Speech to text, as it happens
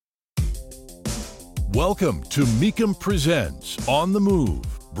Welcome to Mecum Presents On the Move,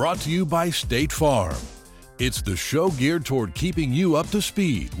 brought to you by State Farm. It's the show geared toward keeping you up to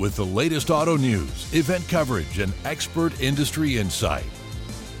speed with the latest auto news, event coverage, and expert industry insight.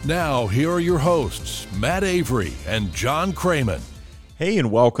 Now, here are your hosts, Matt Avery and John Craman. Hey,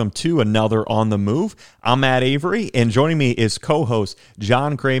 and welcome to another On the Move. I'm Matt Avery, and joining me is co-host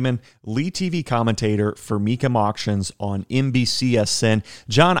John Craman, lead TV commentator for Mecum Auctions on NBCSN.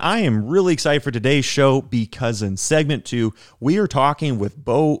 John, I am really excited for today's show because in segment 2, we are talking with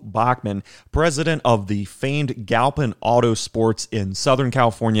Bo Bachman, president of the famed Galpin Auto Sports in Southern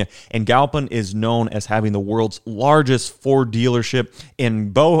California. And Galpin is known as having the world's largest Ford dealership.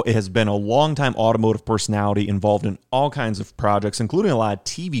 And Bo has been a longtime automotive personality involved in all kinds of projects, including a lot of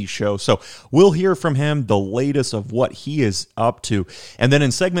TV shows. So we'll hear from him the latest of what he is up to. And then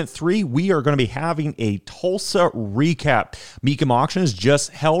in segment 3, we are going to be having a Tulsa recap. Mecum Auctions just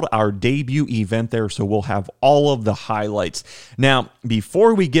held our debut event there, so we'll have all of the highlights. Now,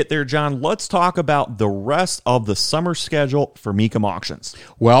 before we get there, John, let's talk about the rest of the summer schedule for Mecum Auctions.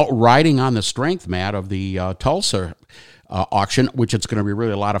 Well, riding on the strength, Matt, of the Tulsa auction, which it's going to be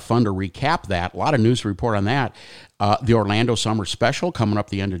really a lot of fun to recap that. A lot of news to report on that. The Orlando Summer Special coming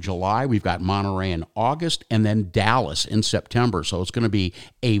up the end of July. We've got Monterey in August, and then Dallas in September. So it's going to be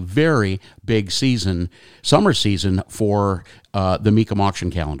a very big summer season for the Mecum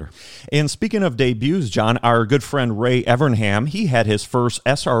auction calendar. And speaking of debuts, John, our good friend Ray Evernham, he had his first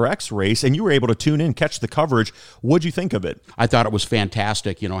SRX race, and you were able to tune in, catch the coverage. What'd you think of it? I thought it was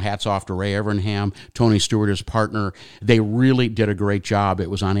fantastic. You know, hats off to Ray Evernham, Tony Stewart, his partner. They really did a great job. It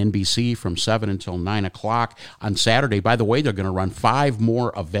was on NBC from 7 until 9 o'clock on Saturday. By the way, they're going to run 5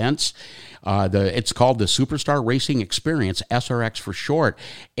 more events. It's called the Superstar Racing Experience, SRX for short.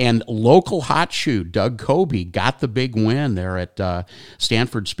 And local hot shoe, Doug Coby, got the big win there at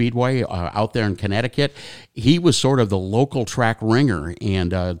Stanford Speedway out there in Connecticut. He was sort of the local track ringer,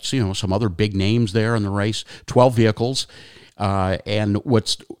 and some other big names there in the race, 12 vehicles. And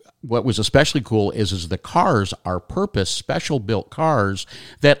what was especially cool is the cars are purpose special built cars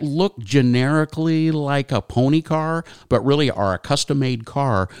that look generically like a pony car, but really are a custom made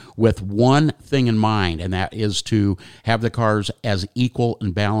car with one thing in mind, and that is to have the cars as equal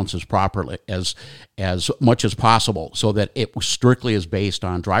and balanced as much as possible, so that it strictly is based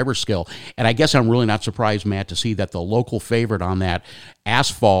on driver skill. And I guess I'm really not surprised, Matt, to see that the local favorite on that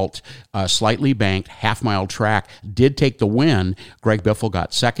asphalt, slightly banked, half-mile track did take the win. Greg Biffle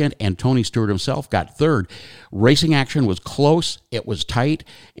got second, and Tony Stewart himself got third. Racing action was close, it was tight,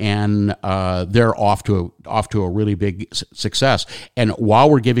 and they're off to a really big success. And while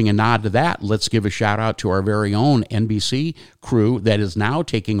we're giving a nod to that, let's give a shout-out to our very own NBC crew that is now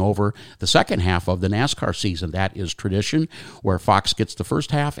taking over the second half of the NASCAR season. That is tradition, where Fox gets the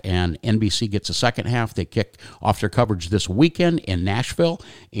first half and NBC gets the second half. They kick off their coverage this weekend in Nashville,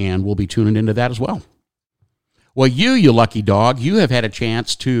 and we'll be tuning into that as well. Well, you lucky dog, you have had a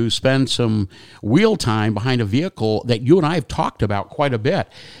chance to spend some wheel time behind a vehicle that you and I have talked about quite a bit,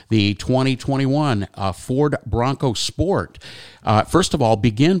 the 2021 Ford Bronco Sport. First of all,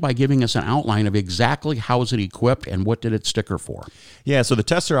 begin by giving us an outline of exactly how is it equipped and what did it sticker for? Yeah, so the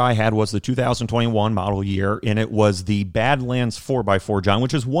tester I had was the 2021 model year, and it was the Badlands 4x4, John,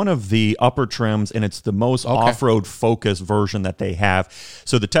 which is one of the upper trims, and it's the most off-road focused version that they have.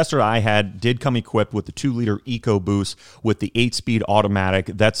 So the tester I had did come equipped with the 2-liter EcoBoost with the 8-speed automatic.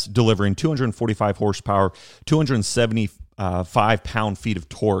 That's delivering 245 horsepower, 275 pound-feet of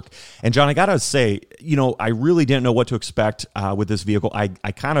torque. And John, I got to say, I really didn't know what to expect with this vehicle. I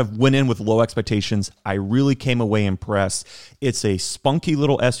kind of went in with low expectations. I really came away impressed. It's a spunky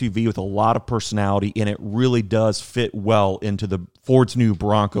little SUV with a lot of personality, and it really does fit well into the Ford's new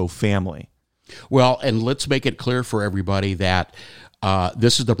Bronco family. Well, and let's make it clear for everybody that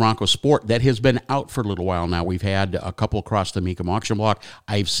this is the Bronco Sport that has been out for a little while now. We've had a couple across the Mecum auction block.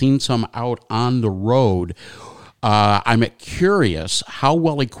 I've seen some out on the road. I'm curious, how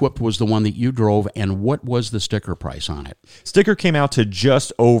well equipped was the one that you drove, and what was the sticker price on it? Sticker came out to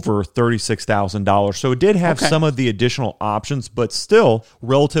just over $36,000, so it did have some of the additional options, but still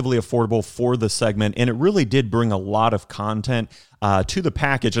relatively affordable for the segment, and it really did bring a lot of content to the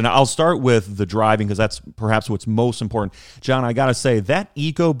package. And I'll start with the driving because that's perhaps what's most important. John, I got to say, that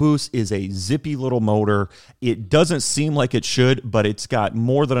EcoBoost is a zippy little motor. It doesn't seem like it should, but it's got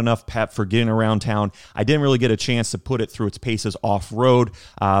more than enough pep for getting around town. I didn't really get a chance to put it through its paces off-road.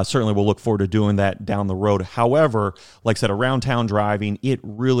 Certainly we'll look forward to doing that down the road. However, like I said, around town driving, it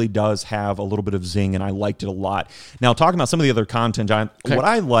really does have a little bit of zing, and I liked it a lot. Now, talking about some of the other content, John, what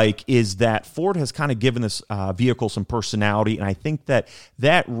I like is that Ford has kind of given this vehicle some personality, and I think think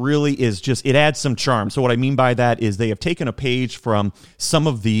that really is just, it adds some charm. So what I mean by that is they have taken a page from some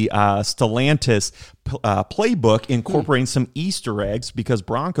of the Stellantis playbook, incorporating some Easter eggs, because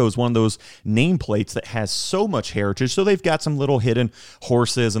Bronco is one of those nameplates that has so much heritage. So they've got some little hidden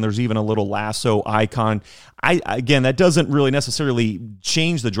horses, and there's even a little lasso icon. Again, that doesn't really necessarily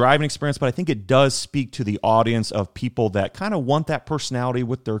change the driving experience, but I think it does speak to the audience of people that kind of want that personality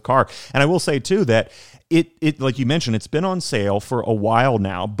with their car. And I will say too that it like you mentioned, it's been on sale for a while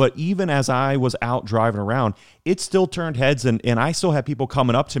now, but even as I was out driving around, it still turned heads, and I still had people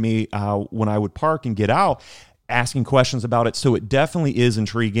coming up to me when I would park and get out, asking questions about it. So it definitely is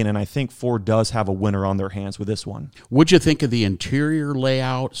intriguing, and I think Ford does have a winner on their hands with this one. What'd you think of the interior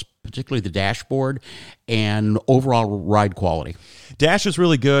layout, particularly the dashboard, and overall ride quality? Dash is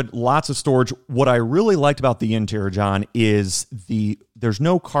really good, lots of storage. What I really liked about the interior, John, is there's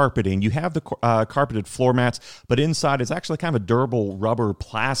no carpeting. You have the carpeted floor mats, but inside it's actually kind of a durable rubber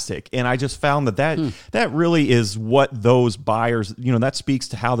plastic. And I just found that really is what those buyers, that speaks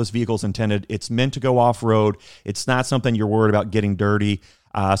to how this vehicle is intended. It's meant to go off-road. It's not something you're worried about getting dirty.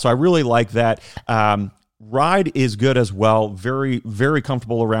 So I really like that. Ride is good as well. Very, very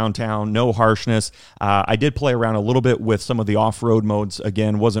comfortable around town. No harshness. I did play around a little bit with some of the off-road modes.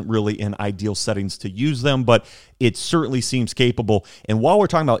 Again, wasn't really in ideal settings to use them, but it certainly seems capable. And while we're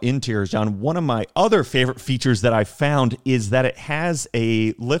talking about interiors, John, one of my other favorite features that I found is that it has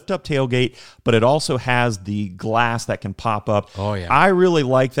a lift-up tailgate, but it also has the glass that can pop up. Oh, yeah. I really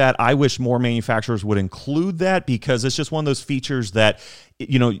like that. I wish more manufacturers would include that, because it's just one of those features that,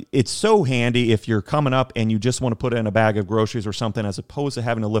 it's so handy if you're coming up and you just want to put in a bag of groceries or something, as opposed to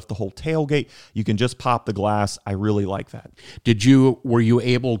having to lift the whole tailgate. You can just pop the glass. I really like that. Were you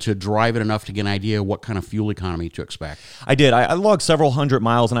able to drive it enough to get an idea what kind of fuel economy to expect? I did. I logged several hundred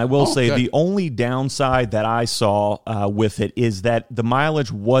miles, and I will say good. The only downside that I saw with it is that the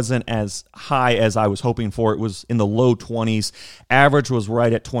mileage wasn't as high as I was hoping for. It was in the low 20s. Average was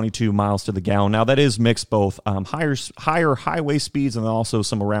right at 22 miles to the gallon. Now, that is mixed both higher highway speeds and also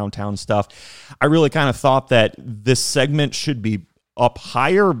some around town stuff. I really kind of thought that this segment should be up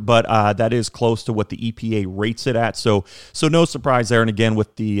higher, but that is close to what the EPA rates it at. So no surprise there. And again,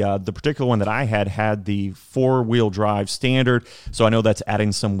 with the particular one that I had the 4-wheel drive standard. So I know that's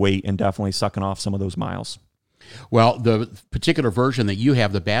adding some weight and definitely sucking off some of those miles. Well, the particular version that you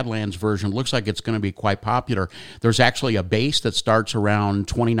have, the Badlands version, looks like it's going to be quite popular. There's actually a base that starts around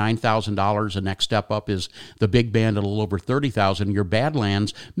 $29,000. The next step up is the big band at a little over $30,000. Your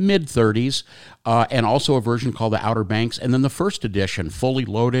Badlands, mid-30s, and also a version called the Outer Banks. And then the first edition, fully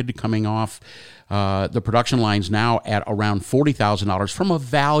loaded, coming off the production lines now at around $40,000 from a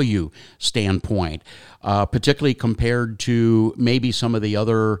value standpoint, particularly compared to maybe some of the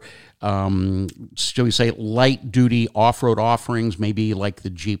other, shall we say, light-duty off-road offerings, maybe like the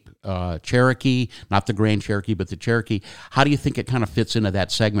Jeep Cherokee, not the Grand Cherokee, but the Cherokee. How do you think it kind of fits into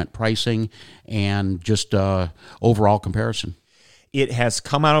that segment pricing and just overall comparison? It has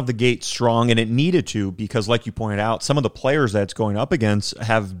come out of the gate strong, and it needed to, because like you pointed out, some of the players that it's going up against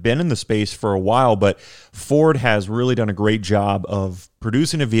have been in the space for a while, but Ford has really done a great job of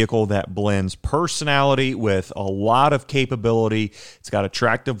producing a vehicle that blends personality with a lot of capability. It's got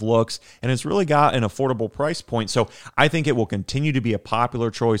attractive looks, and it's really got an affordable price point. So I think it will continue to be a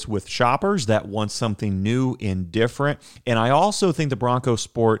popular choice with shoppers that want something new and different. And I also think the Bronco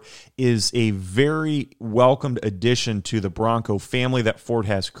Sport is a very welcomed addition to the Bronco family that Ford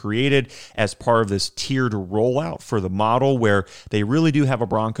has created as part of this tiered rollout for the model, where they really do have a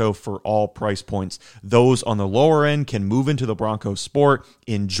Bronco for all price points. Those on the lower end can move into the Bronco Sport,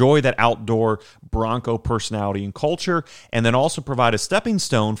 enjoy that outdoor Bronco personality and culture, and then also provide a stepping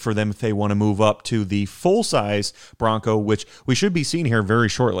stone for them if they want to move up to the full-size Bronco, which we should be seeing here very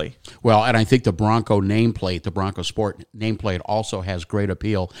shortly. Well, and I think the Bronco nameplate, the Bronco Sport nameplate, also has great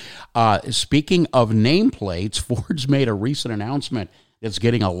appeal. Speaking of nameplates, Ford's made a recent announcement that's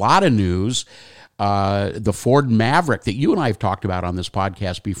getting a lot of news. The Ford Maverick that you and I have talked about on this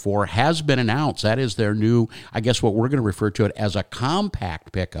podcast before has been announced. That is their new, I guess what we're going to refer to it as a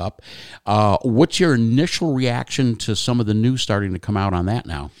compact pickup. What's your initial reaction to some of the news starting to come out on that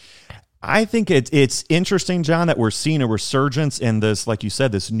now? I think it's interesting, John, that we're seeing a resurgence in this, like you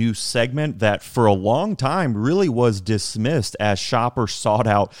said, this new segment that for a long time really was dismissed as shoppers sought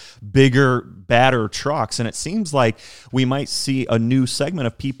out bigger, badder trucks. And it seems like we might see a new segment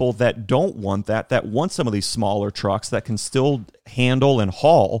of people that don't want that want some of these smaller trucks that can still handle and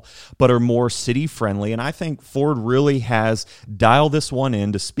haul, but are more city friendly. And I think Ford really has dialed this one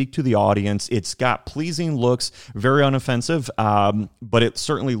in to speak to the audience. It's got pleasing looks, very unoffensive, but it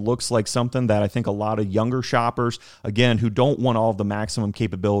certainly looks like something that I think a lot of younger shoppers, again, who don't want all of the maximum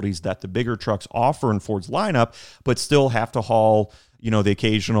capabilities that the bigger trucks offer in Ford's lineup, but still have to haul the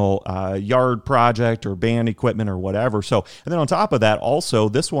occasional yard project or band equipment or whatever. So, and then on top of that, also,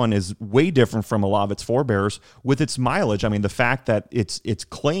 this one is way different from a lot of its forebears with its mileage. I mean, the fact that it's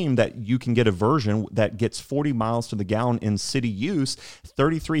claimed that you can get a version that gets 40 miles to the gallon in city use,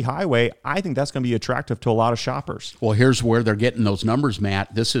 33 highway, I think that's going to be attractive to a lot of shoppers. Well, here's where they're getting those numbers,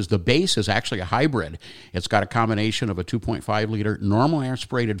 Matt. The base is actually a hybrid. It's got a combination of a 2.5 liter normal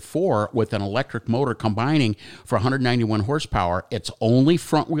aspirated 4 with an electric motor combining for 191 horsepower. It's only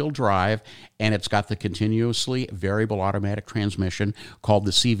front-wheel drive, and it's got the continuously variable automatic transmission called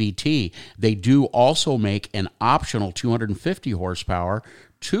the CVT. They do also make an optional 250 horsepower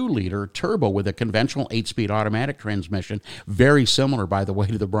 2-liter turbo with a conventional 8-speed automatic transmission, very similar, by the way,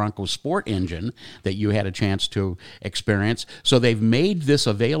 to the Bronco Sport engine that you had a chance to experience. So they've made this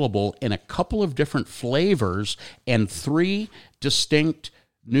available in a couple of different flavors and 3 distinct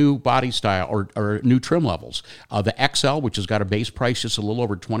new body style or new trim levels. The XL, which has got a base price just a little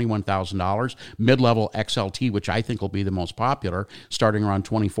over $21,000, mid-level XLT, which I think will be the most popular, starting around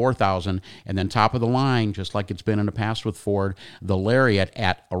 $24,000, and then top of the line, just like it's been in the past with Ford, the Lariat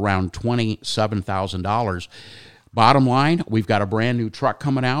at around $27,000. Bottom line, we've got a brand new truck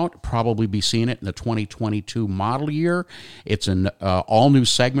coming out, probably be seeing it in the 2022 model year. It's an all-new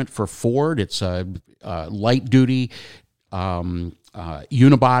segment for Ford. It's a light-duty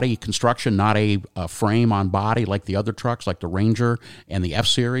unibody construction, not a frame on body like the other trucks, like the Ranger and the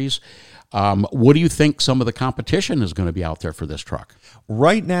F-Series. What do you think some of the competition is going to be out there for this truck?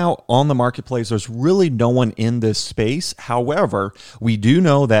 Right now on the marketplace, there's really no one in this space. However, we do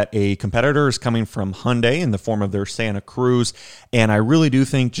know that a competitor is coming from Hyundai in the form of their Santa Cruz. And I really do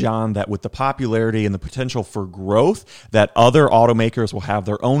think, John, that with the popularity and the potential for growth, that other automakers will have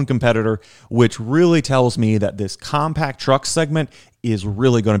their own competitor, which really tells me that this compact truck segment is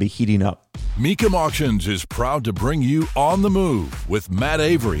really going to be heating up. Mecum Auctions is proud to bring you On the Move with Matt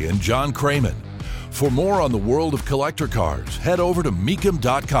Avery and John Cramen. For more on the world of collector cars, head over to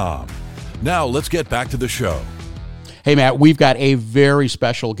Mecum.com. Now let's get back to the show. Hey, Matt, we've got a very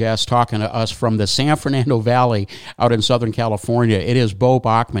special guest talking to us from the San Fernando Valley out in Southern California. It is Bo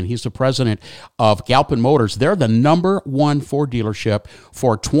Bachman. He's the president of Galpin Motors. They're the #1 Ford dealership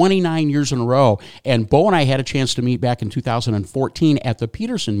for 29 years in a row. And Bo and I had a chance to meet back in 2014 at the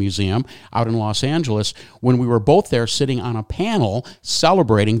Peterson Museum out in Los Angeles when we were both there sitting on a panel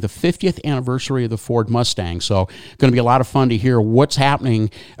celebrating the 50th anniversary of the Ford Mustang. So going to be a lot of fun to hear what's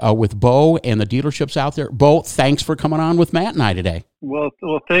happening with Bo and the dealerships out there. Bo, thanks for coming on with Matt and I today. Well,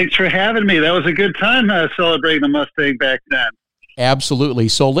 thanks for having me. That was a good time celebrating the Mustang back then. Absolutely.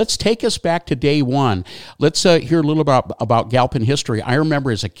 So let's take us back to day one. Let's hear a little about Galpin history. I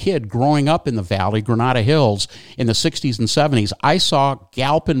remember as a kid growing up in the Valley, Granada Hills, in the 60s and 70s, I saw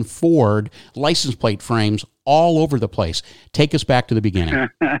Galpin Ford license plate frames all over the place. Take us back to the beginning.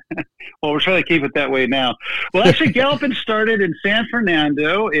 Well, we're trying to keep it that way now. Well, actually, Galpin started in San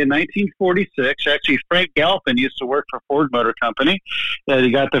Fernando in 1946. Actually, Frank Galpin used to work for Ford Motor Company.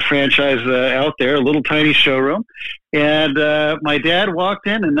 He got the franchise out there, a little tiny showroom. And my dad walked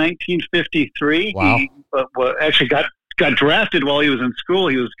in 1953. Wow. He actually got drafted while he was in school.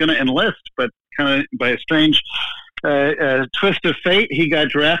 He was going to enlist, but kind of by a strange twist of fate, he got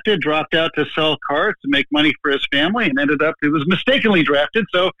drafted, dropped out to sell cars to make money for his family, and ended up, he was mistakenly drafted,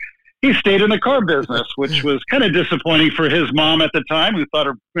 so he stayed in the car business, which was kind of disappointing for his mom at the time, who thought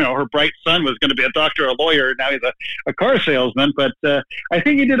her bright son was going to be a doctor or a lawyer. Now he's a car salesman, but I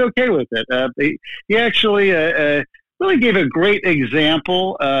think he did okay with it. He actually really gave a great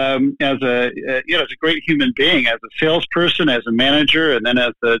example as a great human being, as a salesperson, as a manager, and then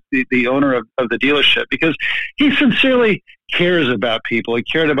as the owner of the dealership, because he sincerely cares about people. He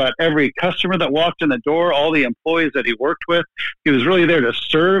cared about every customer that walked in the door, all the employees that he worked with. He was really there to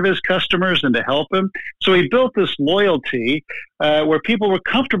serve his customers and to help him. So he built this loyalty where people were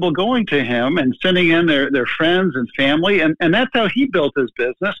comfortable going to him and sending in their friends and family. And that's how he built his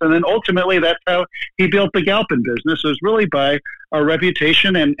business. And then ultimately, that's how he built the Galpin business. It was really by our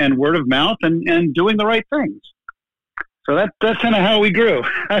reputation and word of mouth and doing the right things. So that's kind of how we grew.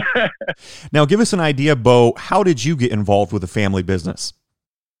 Now, give us an idea, Bo. How did you get involved with the family business?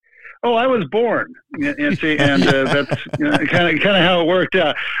 Oh, I was born, and that's kind of how it worked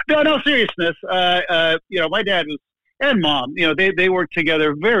out. No seriousness. My dad was and Mom. They worked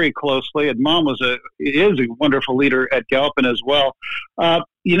together very closely, and Mom is a wonderful leader at Galpin as well.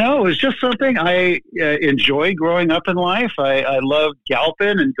 It was just something I enjoyed growing up in life. I loved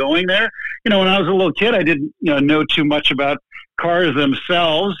Galpin and going there. When I was a little kid, I didn't know too much about cars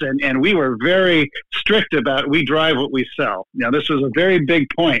themselves, and we were very strict about we drive what we sell. This was a very big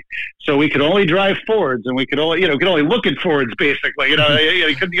point. So we could only drive Fords, and we could only look at Fords basically. You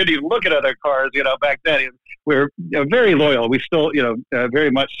couldn't even look at other cars. Back then we were very loyal. We still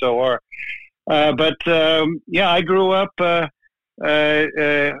very much so are. I grew up on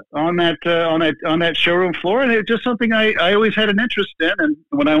that showroom floor, and it was just something I always had an interest in. And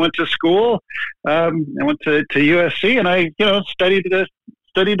when I went to school, I went to USC, and I studied to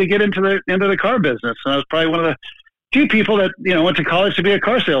get into the car business. And I was probably one of the few people that went to college to be a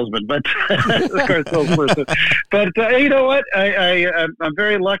car salesman, but a car salesperson. But you know what? I'm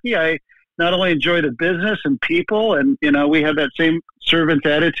very lucky. I not only enjoy the business and people, and we have that same servant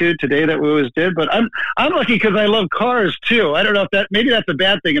attitude today that we always did. But I'm lucky because I love cars too. I don't know if maybe that's a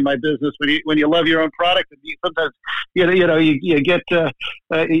bad thing in my business when you love your own product, and sometimes you get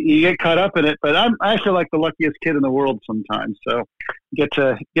caught up in it. But I feel like the luckiest kid in the world sometimes. So get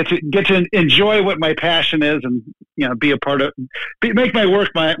to enjoy what my passion is, and be a part of, make my work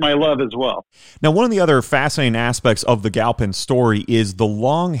my love as well. Now, one of the other fascinating aspects of the Galpin story is the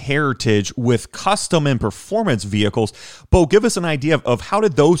long heritage with custom and performance vehicles. Bo, give us an idea of how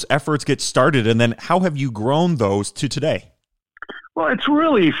did those efforts get started, and then how have you grown those to today? Well, it's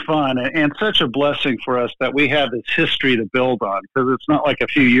really fun and such a blessing for us that we have this history to build on, because it's not like a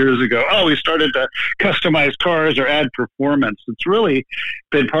few years ago, we started to customize cars or add performance. It's really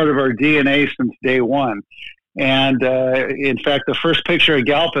been part of our DNA since day one. And in fact, the first picture of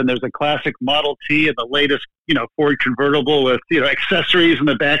Galpin, there's a classic Model T and the latest, Ford convertible with, accessories in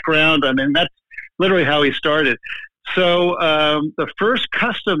the background. I mean, that's literally how we started. So the first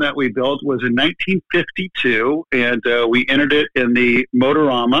custom that we built was in 1952, and we entered it in the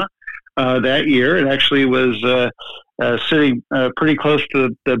Motorama that year. It actually was sitting pretty close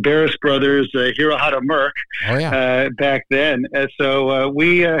to the Barris brothers' Hirohata Merc back then. So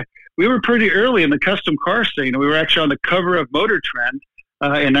we were pretty early in the custom car scene. We were actually on the cover of Motor Trend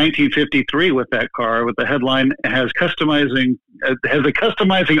in 1953 with that car, with the headline has a customizing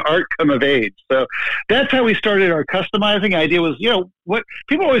art come of age. So that's how we started our customizing. Idea was, what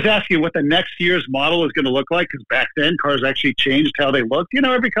people always ask you what the next year's model is going to look like, because back then cars actually changed how they looked,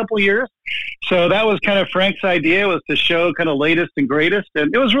 every couple of years. So that was kind of Frank's idea, was to show kind of latest and greatest,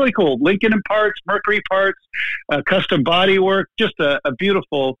 and it was really cool. Lincoln and parts, Mercury parts, custom body work, just a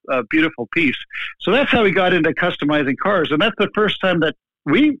beautiful piece. So that's how we got into customizing cars, and that's the first time that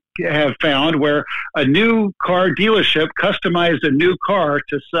we have found where a new car dealership customized a new car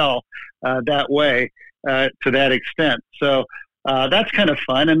to sell that way, to that extent. So that's kind of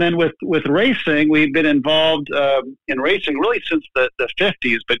fun. And then with racing, we've been involved in racing really since the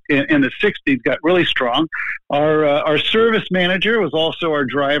 50s, but in the 60s got really strong. Our service manager was also our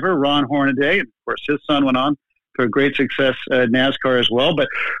driver, Ron Hornaday. And of course, his son went on to a great success NASCAR as well. But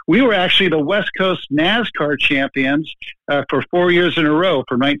we were actually the West Coast NASCAR champions for 4 years in a row,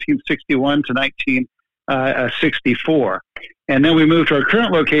 from 1961 to 1964. And then we moved to our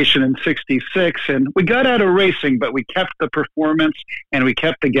current location in 66, and we got out of racing, but we kept the performance and we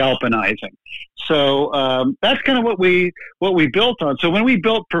kept the galvanizing. So that's kind of what we built on. So when we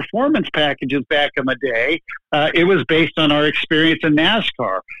built performance packages back in the day, it was based on our experience in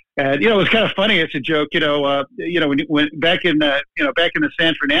NASCAR. And it was kind of funny. It's a joke. When back in the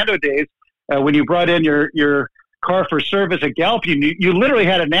San Fernando days, when you brought in your car for service at Galpin, you literally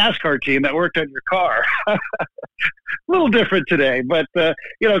had a NASCAR team that worked on your car. A little different today, but kind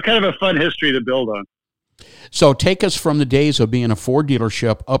of a fun history to build on. So take us from the days of being a Ford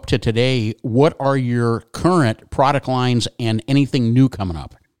dealership up to today. What are your current product lines and anything new coming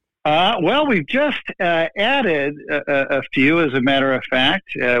up? Well, we've just added a few, as a matter of fact,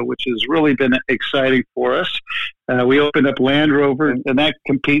 which has really been exciting for us. We opened up Land Rover, and that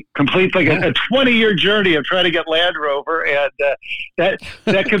completes like a 20-year journey of trying to get Land Rover, and that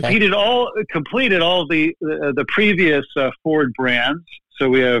completed all the previous Ford brands. So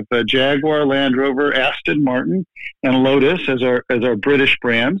we have Jaguar, Land Rover, Aston Martin, and Lotus as our British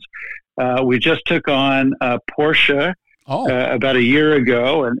brands. We just took on Porsche about a year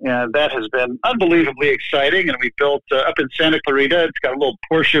ago, and that has been unbelievably exciting. And we built up in Santa Clarita. It's got a little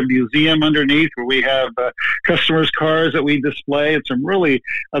Porsche museum underneath where we have customers' cars that we display, and some really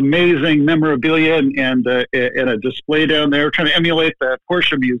amazing memorabilia and a display down there. We're trying to emulate the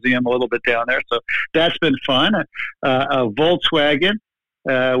Porsche museum a little bit down there. So that's been fun. Volkswagen.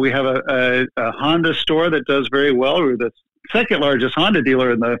 We have a Honda store that does very well. We're the second largest Honda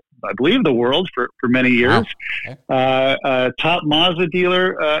dealer in I believe the world for many years. Wow. Okay. Top Mazda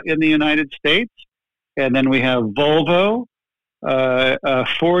dealer in the United States. And then we have Volvo,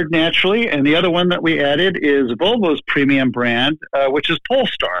 Ford naturally, and the other one that we added is Volvo's premium brand, which is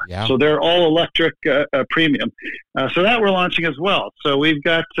Polestar. Yeah. So they're all electric premium. So that we're launching as well. So we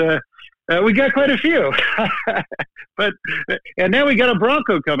got quite a few, and then we got a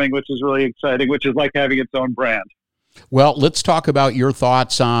Bronco coming, which is really exciting, which is like having its own brand. Well, let's talk about your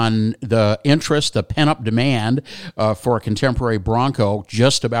thoughts on the interest, the pent-up demand for a contemporary Bronco,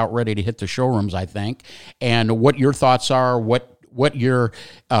 just about ready to hit the showrooms, I think, and what your thoughts are, what your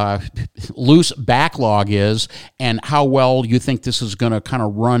loose backlog is, and how well you think this is going to kind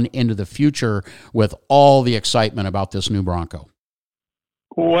of run into the future with all the excitement about this new Bronco.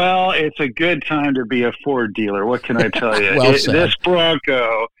 Well, it's a good time to be a Ford dealer. What can I tell you? Well said. This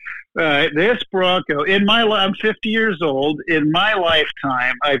Bronco, I'm 50 years old. In my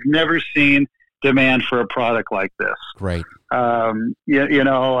lifetime, I've never seen demand for a product like this. Great. I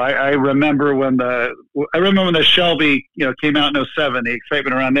remember when the Shelby, came out in 07, the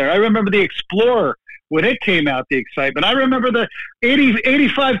excitement around there. I remember the Explorer when it came out, the excitement. I remember the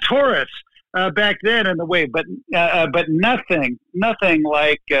 85 Taurus. Back then in the way, but nothing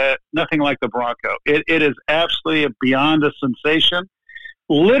like the Bronco. It is absolutely beyond a sensation.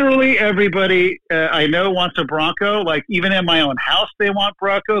 Literally everybody I know wants a Bronco. Like even in my own house, they want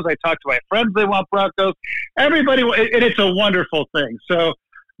Broncos. I talk to my friends; they want Broncos. Everybody, and it's a wonderful thing. So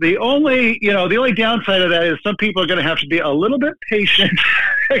the only downside of that is some people are going to have to be a little bit patient.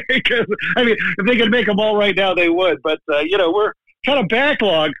 Because if they could make them all right now, they would. But we're kind of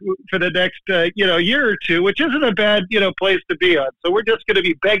backlog for the next year or two, which isn't a bad place to be on. So we're just going to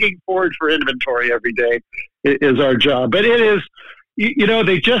be begging Ford for inventory every day is our job. But it is,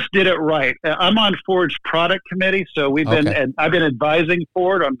 they just did it right. I'm on Ford's product committee, so I've been advising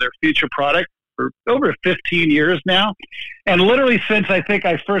Ford on their future product for over 15 years now, and literally since I think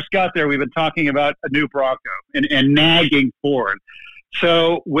I first got there, we've been talking about a new Bronco and nagging Ford.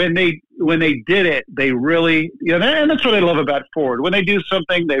 So when they did it, they really, and that's what I love about Ford. When they do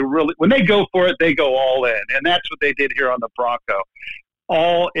something, when they go for it, they go all in. And that's what they did here on the Bronco.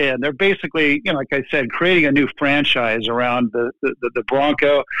 All in. They're basically, like I said, creating a new franchise around the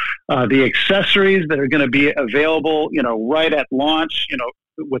Bronco, the accessories that are going to be available, right at launch,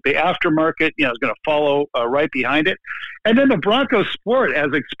 with the aftermarket, is going to follow right behind it. And then the Bronco Sport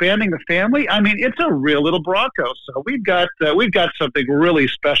as expanding the family. It's a real little Bronco. So we've got something really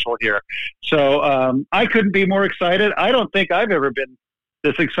special here. So I couldn't be more excited. I don't think I've ever been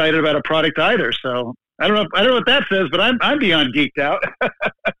this excited about a product either. So I don't know what that says, but I'm beyond geeked out.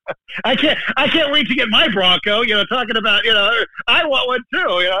 I can't wait to get my Bronco. Talking about I want one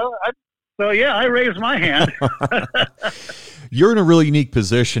too. I raised my hand. You're in a really unique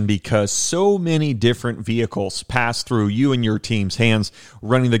position because so many different vehicles pass through you and your team's hands,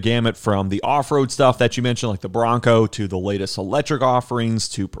 running the gamut from the off-road stuff that you mentioned, like the Bronco, to the latest electric offerings,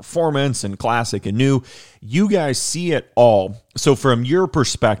 to performance and classic and new. You guys see it all. So from your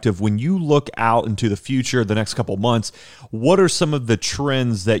perspective, when you look out into the future, the next couple months, what are some of the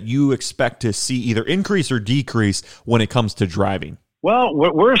trends that you expect to see either increase or decrease when it comes to driving? Well,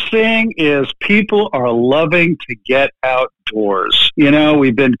 what we're seeing is people are loving to get outdoors.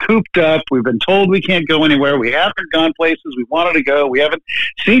 We've been cooped up. We've been told we can't go anywhere. We haven't gone places we wanted to go. We haven't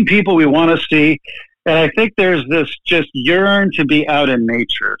seen people we want to see. And I think there's this just yearn to be out in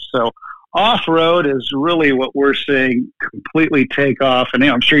nature. So off-road is really what we're seeing completely take off. And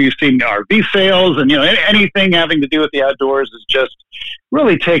I'm sure you've seen RV sales and, anything having to do with the outdoors is just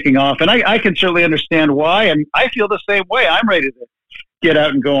really taking off. And I can certainly understand why. And I feel the same way. I'm ready to get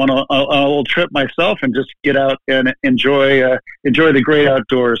out and go on a little trip myself and just get out and enjoy the great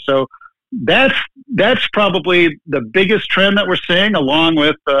outdoors. So that's probably the biggest trend that we're seeing, along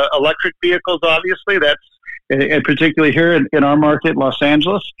with electric vehicles. Obviously, that's and particularly here in our market, Los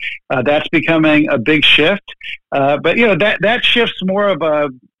Angeles, that's becoming a big shift. But that shifts more of a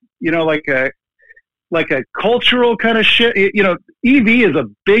like a cultural kind of shift. EV is a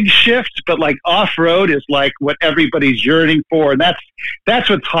big shift, but like off-road is like what everybody's yearning for. And that's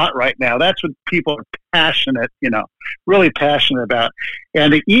what's hot right now. That's what people are passionate, really passionate about.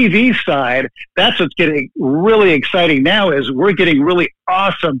 And the EV side, that's what's getting really exciting now is we're getting really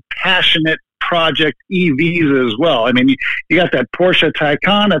awesome, passionate project EVs as well. I mean, you got that Porsche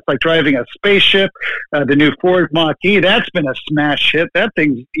Taycan that's like driving a spaceship. The new Ford Mach-E, that's been a smash hit. That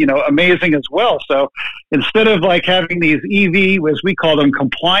thing's, amazing as well. So instead of like having these EV, as we call them,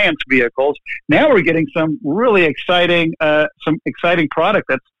 compliance vehicles, now we're getting some really exciting product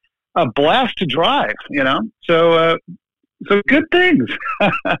that's a blast to drive, So good things.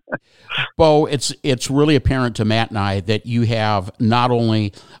 Bo, it's really apparent to Matt and I that you have not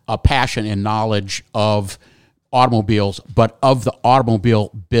only a passion and knowledge of automobiles, but of the automobile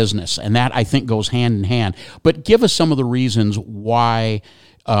business. And that, I think, goes hand in hand. But give us some of the reasons why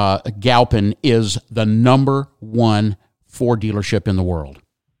Galpin is the number one Ford dealership in the world.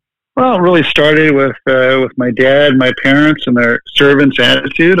 Well, it really started with my dad, my parents, and their servants'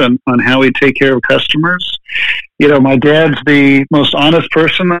 attitude on how we take care of customers. My dad's the most honest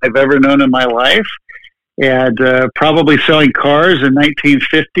person I've ever known in my life, and probably selling cars in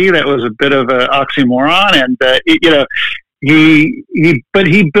 1950. That was a bit of an oxymoron, and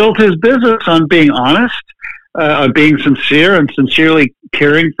he built his business on being honest, on being sincere and sincerely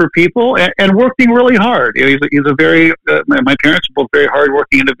caring for people and working really hard. He's a very, my parents are both very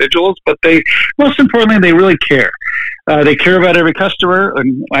hardworking individuals, but most importantly, they really care. They care about every customer,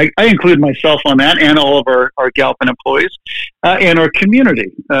 and I include myself on that, and all of our Galpin employees, and our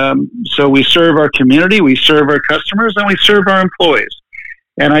community. So we serve our community, we serve our customers, and we serve our employees.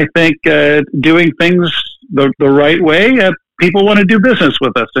 And I think doing things the right way, people want to do business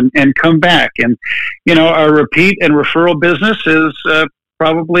with us and come back. And, our repeat and referral business is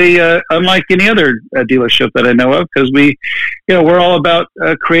probably unlike any other dealership that I know of, because we're all about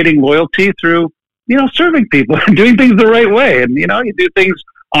creating loyalty through, serving people and doing things the right way. And, you do things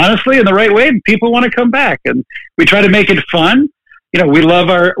honestly in the right way, and people want to come back. And we try to make it fun. We love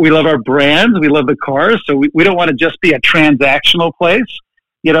our brands. We love the cars. So we don't want to just be a transactional place,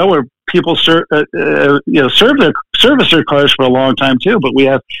 where people service their cars for a long time too. But we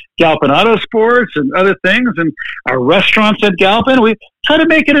have Galpin Auto Sports and other things, and our restaurants at Galpin. We try to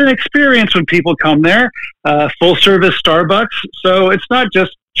make it an experience when people come there. Full service Starbucks, so it's not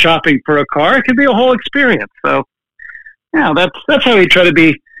just shopping for a car; it can be a whole experience. So, yeah, that's how we try to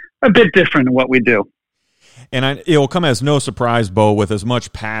be a bit different in what we do. And it will come as no surprise, Bo, with as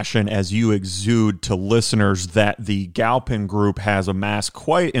much passion as you exude to listeners, that the Galpin Group has amassed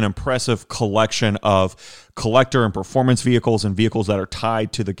quite an impressive collection of collector and performance vehicles and vehicles that are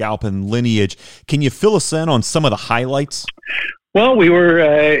tied to the Galpin lineage. Can you fill us in on some of the highlights? Well, we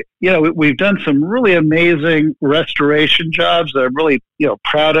were, we've done some really amazing restoration jobs that I'm really,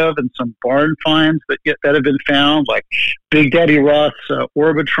 proud of, and some barn finds that have been found, like Big Daddy Roth's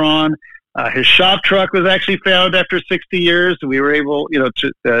Orbitron. His shop truck was actually found after 60 years. We were able,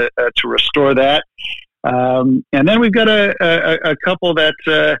 to restore that. And then we've got a couple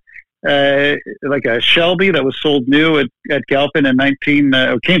that, like a Shelby that was sold new at Galpin in came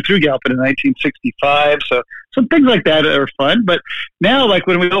through Galpin in 1965. So some things like that are fun. But now, like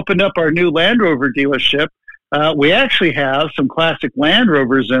when we opened up our new Land Rover dealership, we actually have some classic Land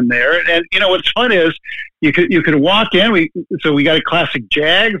Rovers in there. And what's fun is you could walk in. We got a classic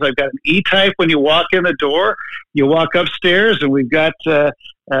Jags. I've got an E-Type. When you walk in the door, you walk upstairs, and we've got a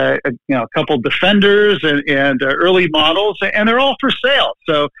couple Defenders and early models, and they're all for sale.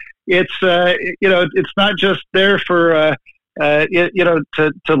 So it's it's not just there for to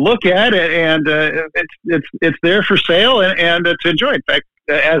look at it, and it's there for sale and to enjoy. In fact,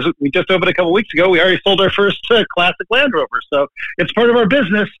 as we just opened a couple weeks ago, we already sold our first classic Land Rover. So it's part of our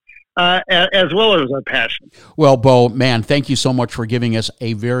business as well as our passion. Well, Bo, man, thank you so much for giving us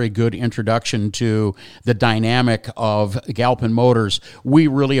a very good introduction to the dynamic of Galpin Motors. We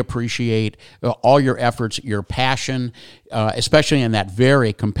really appreciate all your efforts, your passion, especially in that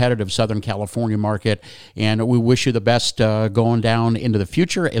very competitive Southern California market. And we wish you the best going down into the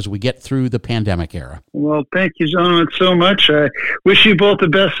future as we get through the pandemic era. Well, thank you, gentlemen, so much. I wish you both the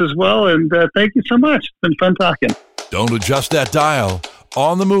best as well. And thank you so much. It's been fun talking. Don't adjust that dial.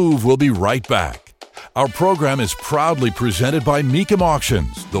 On the Move, we'll be right back. Our program is proudly presented by Mecum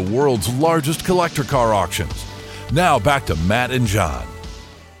Auctions, the world's largest collector car auctions. Now back to Matt and John.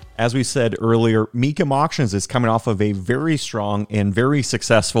 As we said earlier, Mecum Auctions is coming off of a very strong and very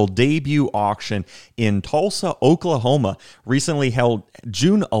successful debut auction in Tulsa, Oklahoma, recently held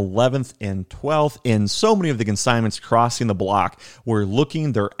June 11th and 12th, and so many of the consignments crossing the block were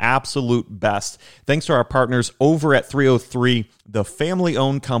looking their absolute best. Thanks to our partners over at 303, the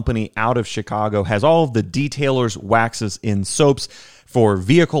family-owned company out of Chicago has all of the detailers, waxes, and soaps for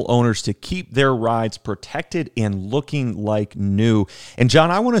vehicle owners to keep their rides protected and looking like new. And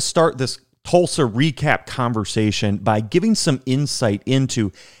John, I want to start this Tulsa recap conversation by giving some insight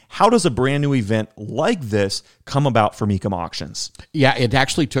into How does a brand new event like this come about for Mecum Auctions? Yeah, it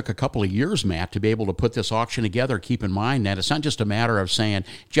actually took a couple of years, Matt, to be able to put this auction together. Keep in mind that it's not just a matter of saying,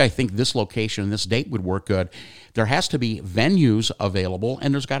 gee, I think this location and this date would work good. There has to be venues available,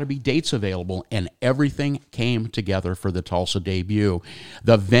 and there's got to be dates available, and everything came together for the Tulsa debut.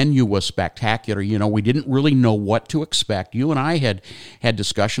 The venue was spectacular. You know, we didn't really know what to expect. You and I had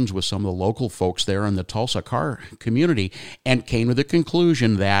discussions with some of the local folks there in the Tulsa car community and came to the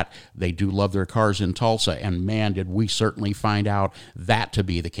conclusion that they do love their cars in Tulsa, and man, did we certainly find out that to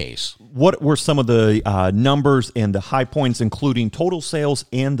be the case. What were some of the numbers and the high points, including total sales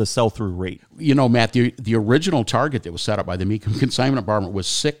and the sell-through rate? You know, Matt, the original target that was set up by the Mecum Consignment Department was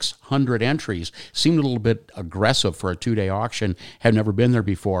 600 entries. Seemed a little bit aggressive for a two-day auction. Had never been there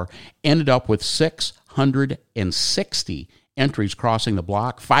before. Ended up with 660 entries crossing the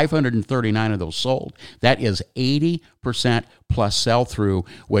block. 539 of those sold. That is 80% plus sell-through,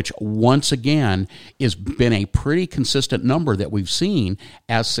 which once again has been a pretty consistent number that we've seen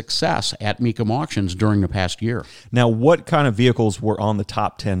as success at Mecum Auctions during the past year. Now, what kind of vehicles were on the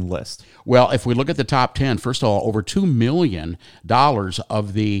top 10 list? Well, if we look at the top 10, first of all, over $2 million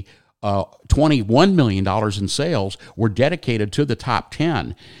of the $21 million in sales were dedicated to the top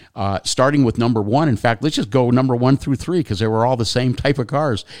 10, starting with number 1. In fact, let's just go number 1 through 3 because they were all the same type of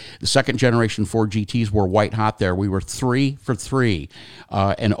cars. The second generation Ford GTs were white hot there. We were 3 for 3.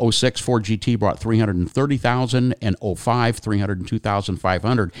 An 06 Ford GT brought $330,000, and 05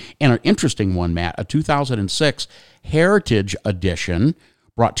 $302,500. And an interesting one, Matt, a 2006 Heritage Edition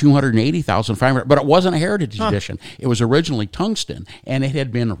brought $280,500, but it wasn't a Heritage Edition. It was originally tungsten, and it had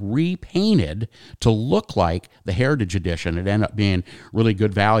been repainted to look like the Heritage Edition. It ended up being really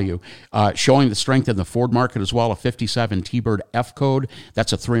good value. Showing the strength in the Ford market as well, a 57 T-Bird F-Code.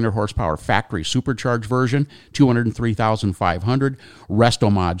 That's a 300 horsepower factory supercharged version, $203,500.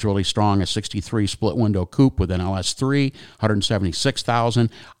 Restomod's really strong, a 63 split window coupe with an LS3, $176,000.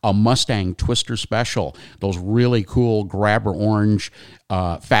 A Mustang Twister Special, those really cool grabber orange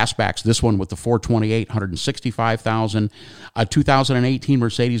fastbacks. This one with the 428, $165,000. A 2018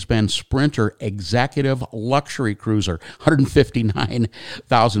 Mercedes-Benz Sprinter Executive Luxury Cruiser,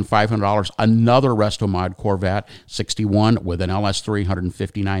 $159,500. Another Restomod Corvette 61 with an LS3,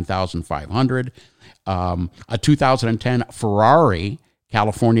 $159,500. A 2010 Ferrari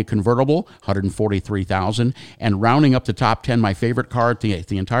California convertible, $143,000. And rounding up the top 10, my favorite car at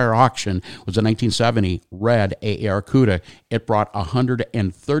the entire auction was a 1970 red AAR Cuda. It brought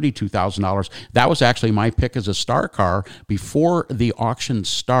 $132,000. That was actually my pick as a star car before the auction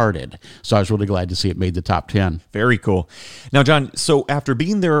started. So I was really glad to see it made the top 10. Very cool. Now, John, so after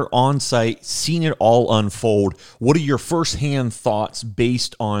being there on site, seeing it all unfold, what are your firsthand thoughts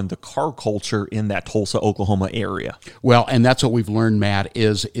based on the car culture in that Tulsa, Oklahoma area? Well, and that's what we've learned, Matt,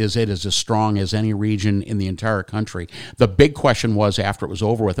 is it is as strong as any region in the entire country. The big question was after it was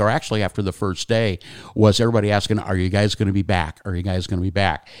over with, or actually after the first day, was everybody asking, are you guys going to be back? Are you guys going to be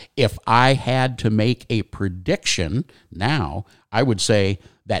back? If I had to make a prediction now, I would say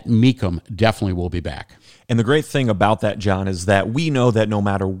that Mecum definitely will be back. And the great thing about that, John, is that we know that no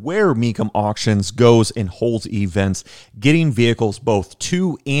matter where Mecum Auctions goes and holds events, getting vehicles both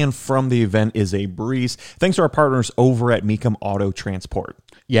to and from the event is a breeze, thanks to our partners over at Mecum Auto Transport.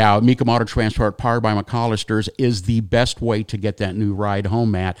 Yeah, Mecum Auto Transport, powered by McCollister's, is the best way to get that new ride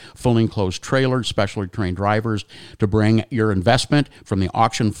home, Matt. Fully enclosed trailers, specially trained drivers to bring your investment from the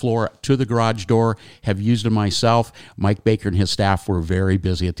auction floor to the garage door. Have used them myself. Mike Baker and his staff were very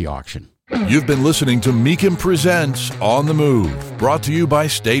busy at the auction. You've been listening to Mecum Presents On the Move, brought to you by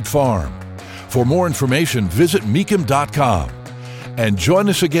State Farm. For more information, visit Mecum.com. And join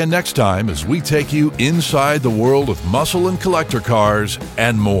us again next time as we take you inside the world of muscle and collector cars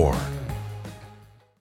and more.